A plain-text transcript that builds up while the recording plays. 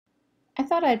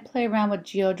thought I'd play around with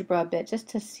Geogebra a bit just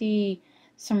to see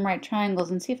some right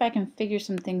triangles and see if I can figure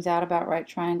some things out about right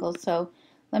triangles. So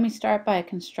let me start by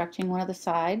constructing one of the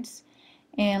sides,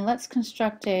 and let's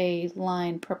construct a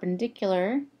line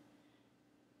perpendicular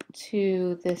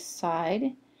to this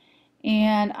side,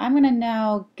 and I'm going to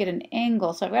now get an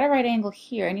angle. So I've got a right angle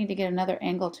here. I need to get another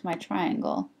angle to my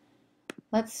triangle.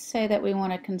 Let's say that we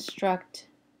want to construct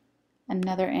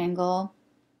another angle.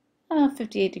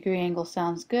 58-degree angle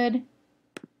sounds good.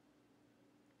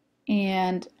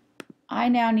 And I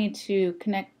now need to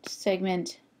connect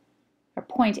segment or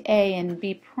point A and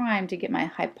B prime to get my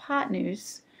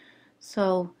hypotenuse.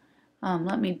 So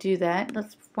let me do that.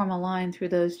 Let's form a line through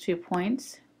those 2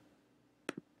 points.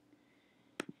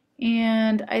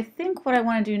 And I think what I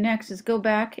want to do next is go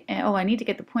back and, I need to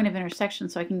get the point of intersection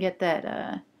so I can get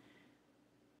that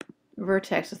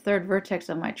vertex, the third vertex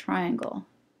of my triangle.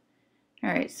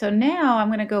 Alright, so now I'm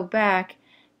going to go back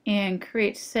and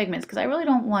create segments because I really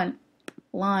don't want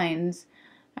lines.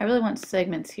 I really want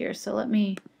segments here. So let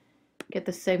me get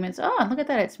the segments. Oh, look at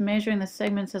that. It's measuring the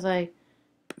segments as I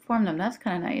form them. That's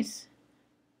kind of nice.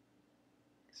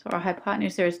 So our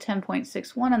hypotenuse there is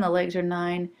 10.61 and the legs are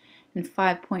 9 and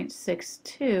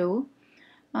 5.62.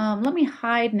 Let me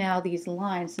hide now these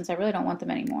lines since I really don't want them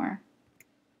anymore.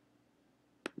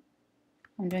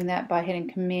 I'm doing that by hitting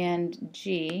Command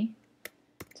G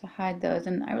to hide those,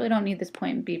 and I really don't need this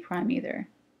point B prime either.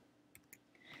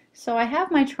 So I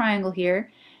have my triangle here,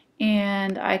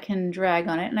 and I can drag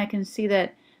on it, and I can see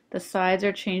that the sides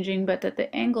are changing, but that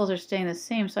the angles are staying the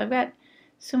same. So I've got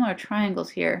similar triangles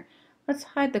here. Let's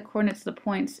hide the coordinates of the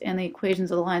points and the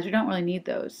equations of the lines. We don't really need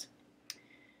those.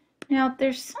 Now,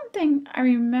 there's something I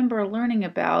remember learning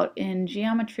about in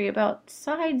geometry about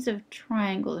sides of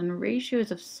triangles and ratios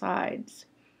of sides.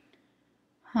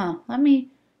 Let me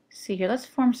see here. Let's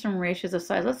form some ratios of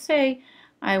sides. Let's say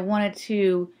I wanted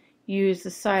to use the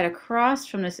side across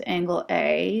from this angle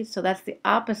A, so that's the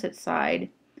opposite side,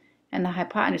 and the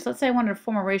hypotenuse. Let's say I wanted to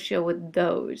form a ratio with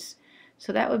those.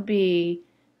 So that would be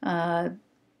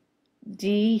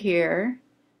D here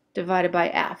divided by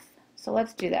F. So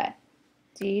let's do that.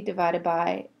 D divided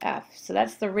by F. So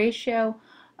that's the ratio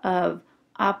of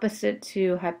opposite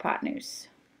to hypotenuse.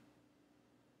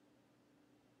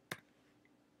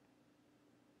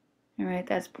 Alright,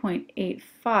 that's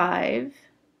 0.85.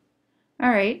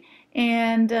 Alright,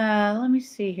 and let me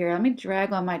see here. Let me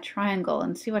drag on my triangle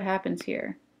and see what happens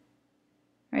here.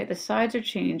 Alright, the sides are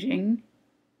changing,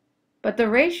 but the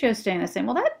ratio is staying the same.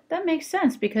 Well, that makes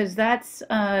sense because that's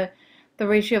the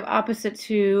ratio of opposite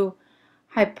to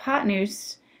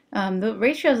hypotenuse. The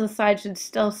ratios of the sides should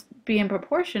still be in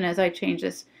proportion as I change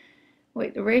this.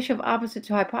 Wait, the ratio of opposite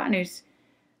to hypotenuse,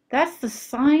 that's the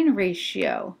sine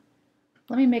ratio.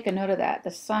 Let me make a note of that.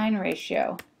 The sine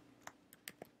ratio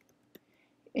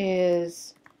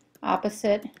is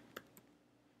opposite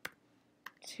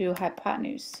to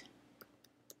hypotenuse.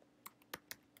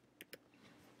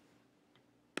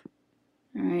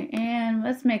 Alright, and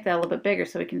let's make that a little bit bigger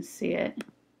so we can see it.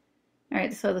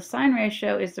 Alright, so the sine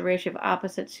ratio is the ratio of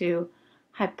opposite to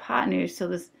hypotenuse. So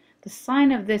the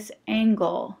sine of this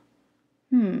angle,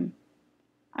 I'm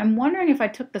wondering if I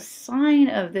took the sine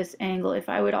of this angle, if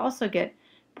I would also get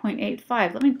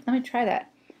 0.85. Let me try that.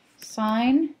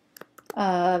 Sine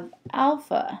of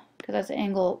alpha, because that's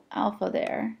angle alpha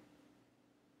there.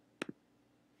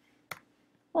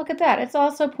 Look at that, it's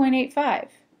also 0.85.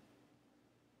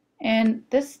 And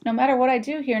this, no matter what I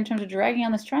do here in terms of dragging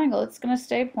on this triangle, it's going to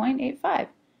stay 0.85.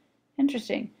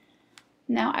 Interesting.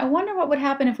 Now, I wonder what would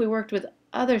happen if we worked with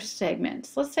other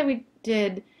segments. Let's say we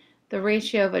did the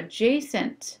ratio of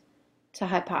adjacent to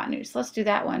hypotenuse. Let's do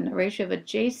that one. The ratio of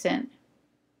adjacent,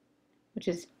 which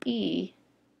is E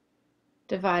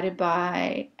divided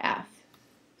by F.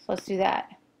 So let's do that.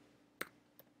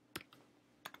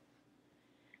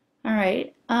 All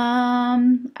right.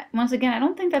 Once again, I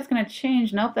don't think that's going to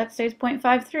change. Nope, that stays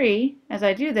 0.53 as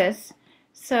I do this.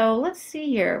 So let's see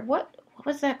here. What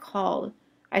was that called?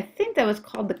 I think that was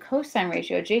called the cosine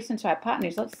ratio, adjacent to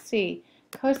hypotenuse. Let's see.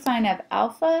 Cosine of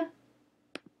alpha.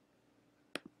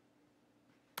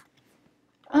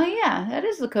 Oh yeah, that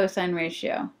is the cosine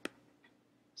ratio.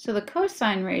 So the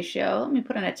cosine ratio, let me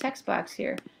put in a text box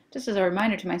here, just as a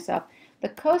reminder to myself. The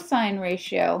cosine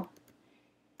ratio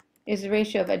is the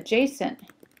ratio of adjacent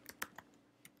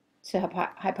to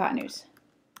hypotenuse.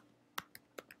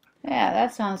 Yeah,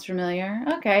 that sounds familiar.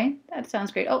 Okay, that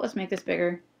sounds great. Oh, let's make this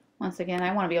bigger. Once again,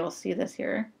 I want to be able to see this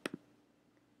here.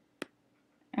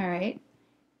 All right,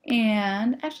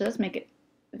 and actually let's make it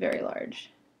very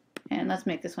large. And let's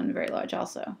make this one very large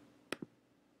also.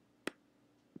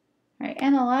 All right,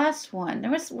 and the last one,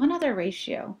 there was one other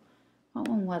ratio. what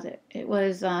one was it? It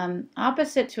was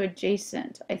opposite to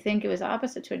adjacent. I think it was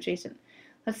opposite to adjacent.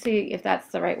 Let's see if that's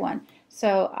the right one.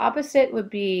 So opposite would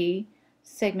be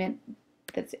segment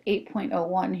that's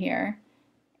 8.01 here,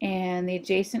 and the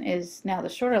adjacent is now the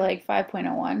shorter leg,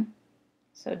 5.01.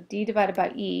 So D divided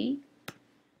by E,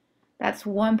 that's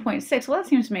 1.6. Well, that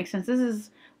seems to make sense. This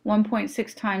is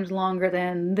 1.6 times longer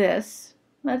than this.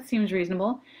 That seems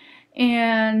reasonable.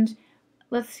 And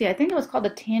let's see, I think it was called the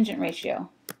tangent ratio.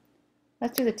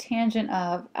 Let's do the tangent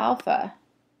of alpha.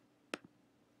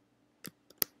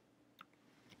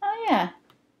 Oh yeah,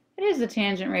 it is the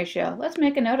tangent ratio. Let's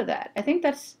make a note of that. I think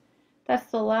that's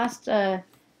the last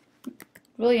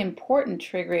really important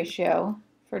trig ratio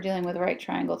for dealing with right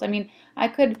triangles. I mean, I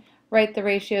could write the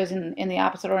ratios in the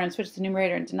opposite order and switch the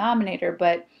numerator and denominator,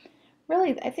 but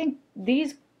really I think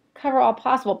these cover all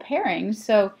possible pairings.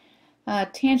 So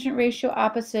tangent ratio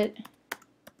opposite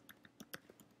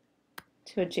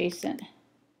to adjacent.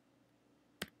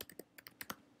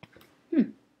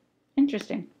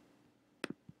 Interesting.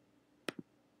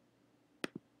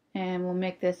 And we'll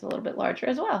make this a little bit larger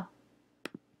as well.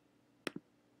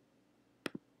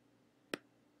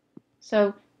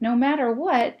 So no matter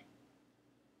what,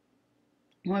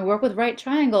 when we work with right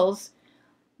triangles,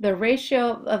 the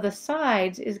ratio of the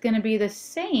sides is going to be the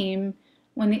same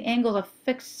when the angles are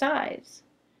fixed sides.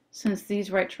 Since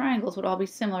these right triangles would all be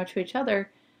similar to each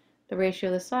other, the ratio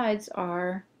of the sides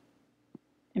are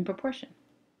in proportion.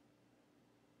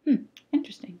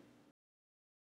 Interesting.